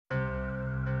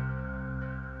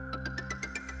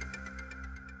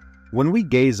When we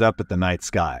gaze up at the night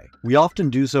sky, we often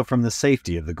do so from the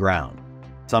safety of the ground.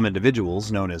 Some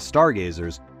individuals, known as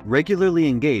stargazers, regularly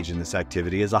engage in this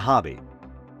activity as a hobby.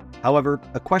 However,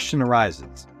 a question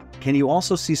arises: can you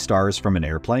also see stars from an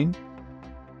airplane?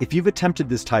 If you've attempted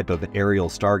this type of aerial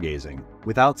stargazing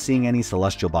without seeing any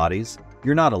celestial bodies,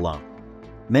 you're not alone.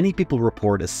 Many people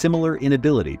report a similar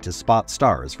inability to spot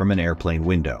stars from an airplane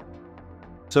window.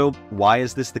 So why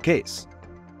is this the case?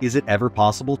 Is it ever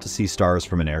possible to see stars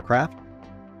from an aircraft?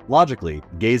 Logically,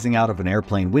 gazing out of an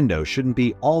airplane window shouldn't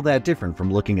be all that different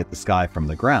from looking at the sky from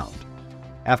the ground.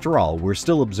 After all, we're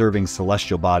still observing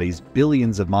celestial bodies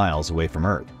billions of miles away from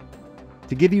Earth.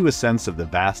 To give you a sense of the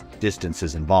vast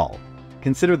distances involved,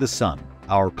 consider the Sun,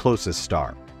 our closest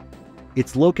star.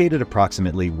 It's located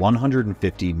approximately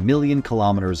 150 million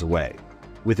kilometers away,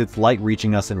 with its light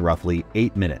reaching us in roughly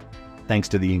 8 minutes, thanks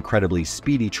to the incredibly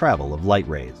speedy travel of light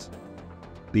rays.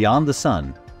 Beyond the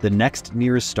Sun, the next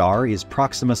nearest star is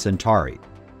Proxima Centauri,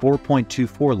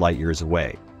 4.24 light-years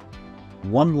away.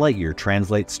 1 light-year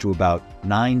translates to about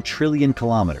 9 trillion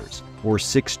kilometers, or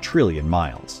 6 trillion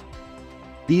miles.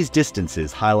 These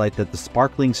distances highlight that the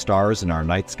sparkling stars in our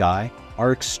night sky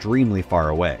are extremely far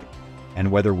away,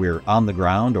 and whether we're on the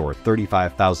ground or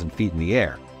 35,000 feet in the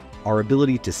air, our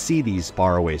ability to see these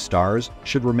faraway stars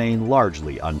should remain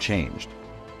largely unchanged.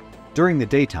 During the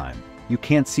daytime, you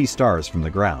can't see stars from the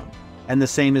ground, and the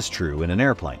same is true in an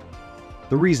airplane.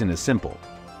 The reason is simple: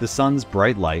 the sun's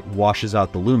bright light washes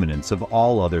out the luminance of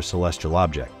all other celestial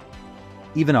objects.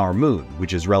 Even our moon,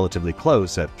 which is relatively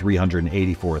close at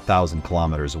 384,000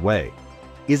 kilometers away,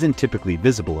 isn't typically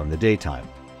visible in the daytime.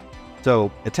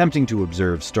 So, attempting to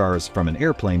observe stars from an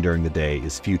airplane during the day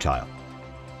is futile.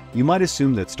 You might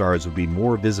assume that stars would be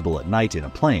more visible at night in a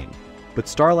plane, but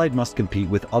starlight must compete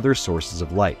with other sources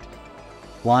of light.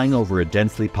 Flying over a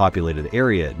densely populated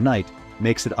area at night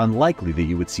makes it unlikely that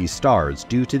you would see stars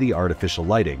due to the artificial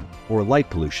lighting or light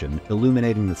pollution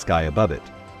illuminating the sky above it,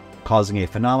 causing a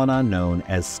phenomenon known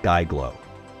as skyglow.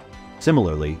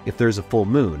 Similarly, if there's a full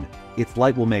moon, its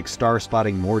light will make star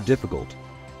spotting more difficult,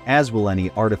 as will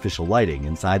any artificial lighting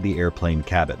inside the airplane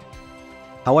cabin.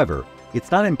 However,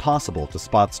 it's not impossible to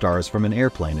spot stars from an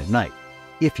airplane at night,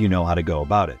 if you know how to go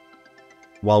about it.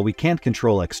 While we can't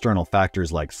control external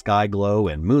factors like sky glow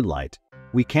and moonlight,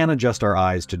 we can adjust our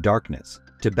eyes to darkness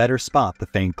to better spot the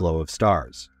faint glow of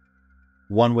stars.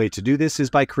 One way to do this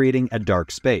is by creating a dark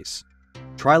space.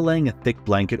 Try laying a thick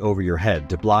blanket over your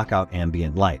head to block out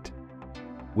ambient light.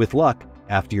 With luck,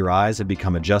 after your eyes have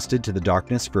become adjusted to the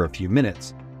darkness for a few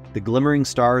minutes, the glimmering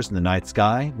stars in the night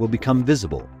sky will become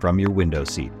visible from your window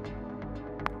seat.